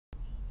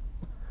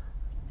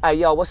Hey,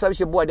 yo, what's up? It's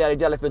your boy, Daddy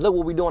Jellyfish. Look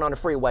what we doing on the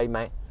freeway,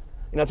 man.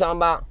 You know what I'm talking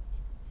about?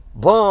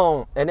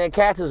 Boom. And then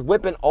Cats is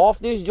whipping off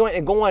this joint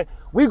and going,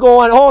 we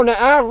going on the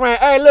Afran.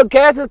 Hey, look,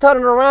 Cats is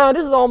turning around.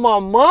 This is on my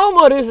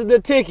mama. This is the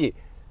ticket.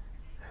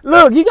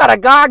 Look, you got a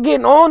guy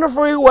getting on the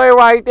freeway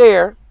right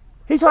there.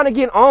 He's trying to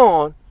get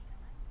on.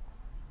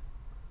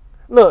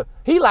 Look,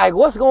 he like,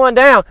 what's going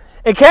down?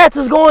 And Cats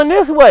is going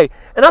this way.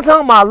 And I'm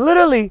talking about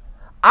literally,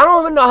 I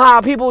don't even know how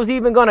people is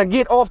even going to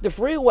get off the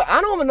freeway. I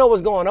don't even know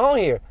what's going on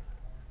here.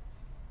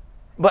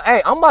 But,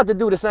 hey, I'm about to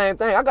do the same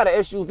thing. I got an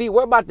SUV.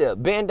 We're about to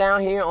bend down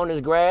here on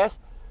this grass.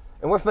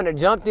 And we're finna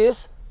jump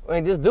this.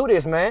 And just do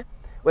this, man.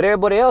 With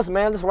everybody else,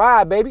 man, let's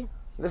ride, baby.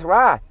 Let's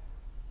ride.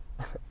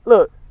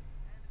 Look,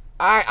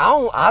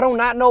 I do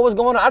not know what's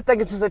going on. I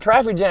think it's just a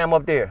traffic jam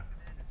up there.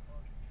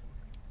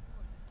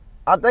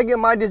 I think it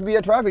might just be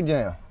a traffic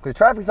jam. Because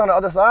traffic's on the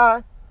other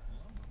side.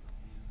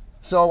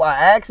 So, an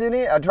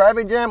accident, a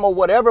traffic jam, or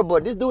whatever.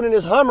 But this dude in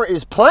this Hummer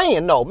is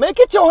playing, though. Man,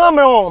 get your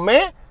Hummer on,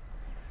 man.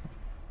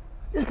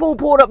 This fool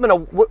pulled up in a,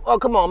 oh,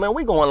 come on, man.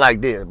 We going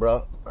like this,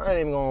 bro. I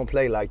ain't even going to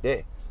play like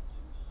that.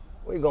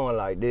 We going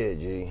like this,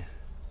 G.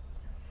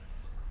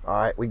 All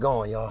right, we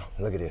going, y'all.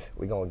 Look at this.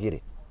 We going to get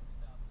it.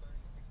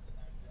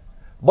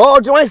 Ball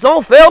joints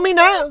don't fail me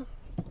now.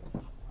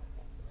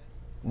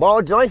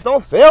 Ball joints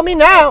don't fail me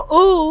now.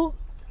 Ooh.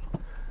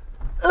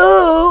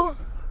 Ooh.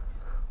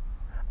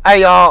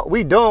 Hey, y'all,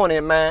 we doing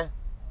it, man.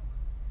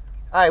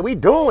 Hey, we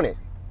doing it.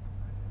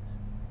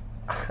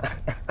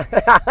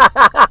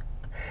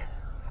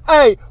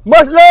 Hey,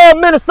 much love,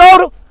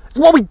 Minnesota. That's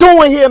what we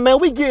doing here, man.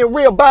 We getting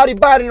real body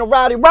and a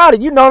rowdy.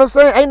 You know what I'm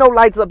saying? Ain't no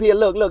lights up here.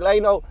 Look,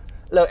 ain't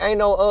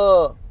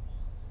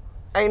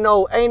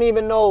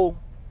even no,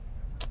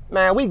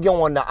 man, we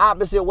going the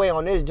opposite way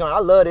on this joint. I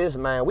love this,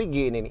 man. We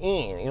getting it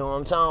in. You know what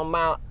I'm talking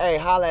about? Hey,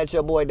 holla at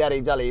your boy, Daddy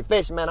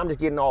Jellyfish, man. I'm just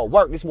getting all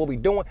work. This is what we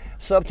doing.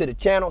 Sub to the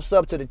channel,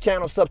 sub to the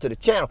channel, sub to the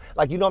channel.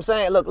 Like, you know what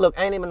I'm saying? Look,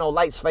 ain't even no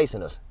lights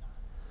facing us.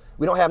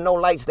 We don't have no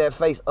lights that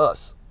face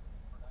us.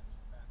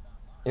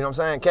 You know what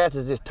I'm saying? Cats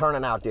is just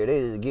turning out there. They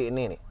just getting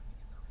in it.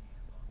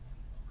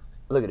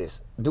 Look at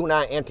this. Do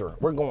not enter.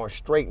 We're going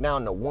straight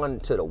down the one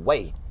to the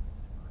way.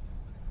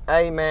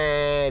 Hey,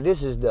 man,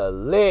 this is the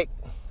lick.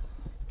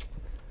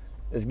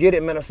 Let's get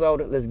it,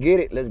 Minnesota. Let's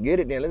get it. Let's get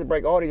it then. Let's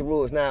break all these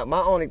rules. Now,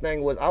 my only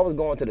thing was I was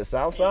going to the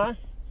south side.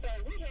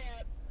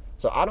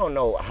 So I don't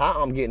know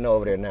how I'm getting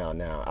over there now.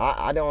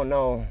 I don't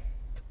know.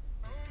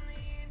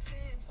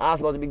 I was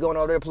supposed to be going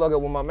over there to plug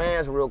up with my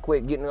mans real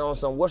quick, getting on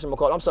some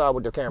whatchamacallit. I'm sorry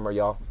with the camera,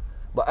 y'all.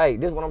 But, hey,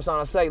 this is what I'm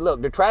trying to say.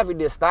 Look, the traffic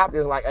just stopped.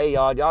 It's like, hey,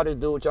 y'all just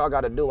do what y'all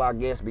got to do, I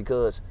guess,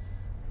 because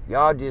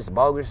y'all just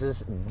bogus.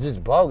 Is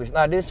just bogus.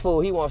 Now, this fool,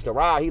 he wants to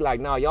ride. He like,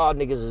 nah, y'all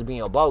niggas is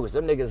being bogus.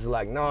 Them niggas is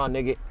like, nah,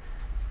 nigga. You know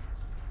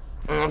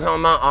what I'm talking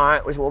about? All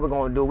right, which is what we're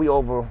going to do. We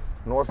over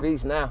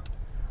northeast now.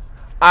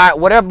 All right,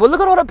 whatever. But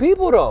look at all the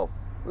people, though.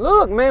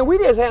 Look, man, we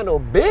just handle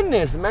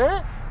business,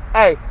 man.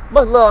 Hey,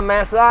 much love,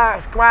 man.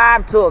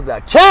 Subscribe to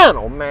the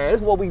channel, man.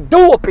 This is what we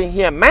do up in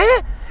here,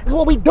 man. This is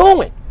what we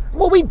doing. This is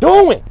what we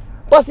doing.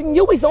 Busting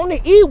U's on the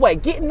E-way,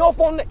 getting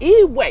off on the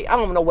E-way. I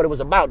don't know what it was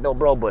about, though,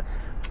 bro, but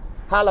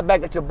holla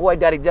back at your boy,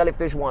 Daddy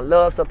Jellyfish. One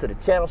love. Sub to the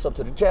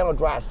channel,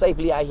 drive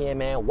safely out here,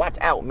 man. Watch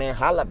out, man.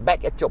 Holla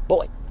back at your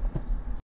boy.